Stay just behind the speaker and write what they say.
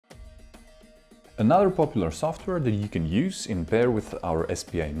Another popular software that you can use in pair with our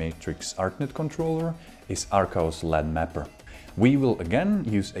SPI Matrix ArtNet controller is Arkaos LED Mapper. We will again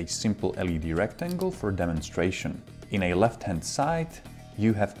use a simple LED rectangle for demonstration. In a left-hand side,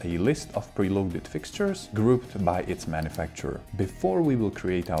 you have a list of preloaded fixtures grouped by its manufacturer. Before we will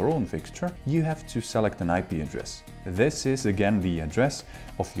create our own fixture, you have to select an IP address. This is again the address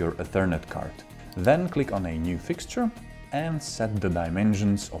of your Ethernet card. Then click on a new fixture and set the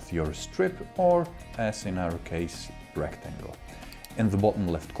dimensions of your strip, or as in our case, rectangle. In the bottom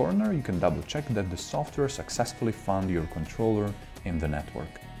left corner, you can double check that the software successfully found your controller in the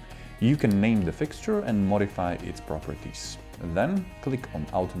network. You can name the fixture and modify its properties. Then click on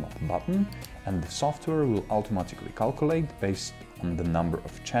Automate button and the software will automatically calculate based on the number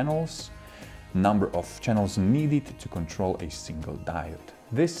of channels needed to control a single diode.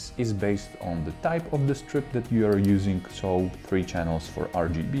 This is based on the type of the strip that you are using, so 3 channels for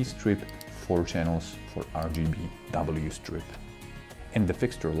RGB strip, 4 channels for RGB W strip. In the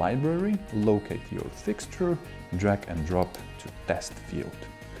fixture library, locate your fixture, drag and drop to test field.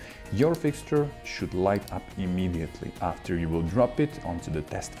 Your fixture should light up immediately after you will drop it onto the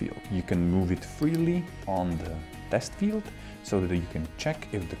test field. You can move it freely on the test field so that you can check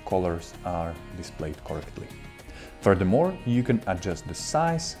if the colors are displayed correctly. Furthermore, you can adjust the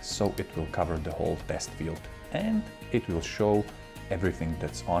size so it will cover the whole test field and it will show everything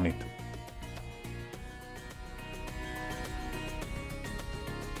that's on it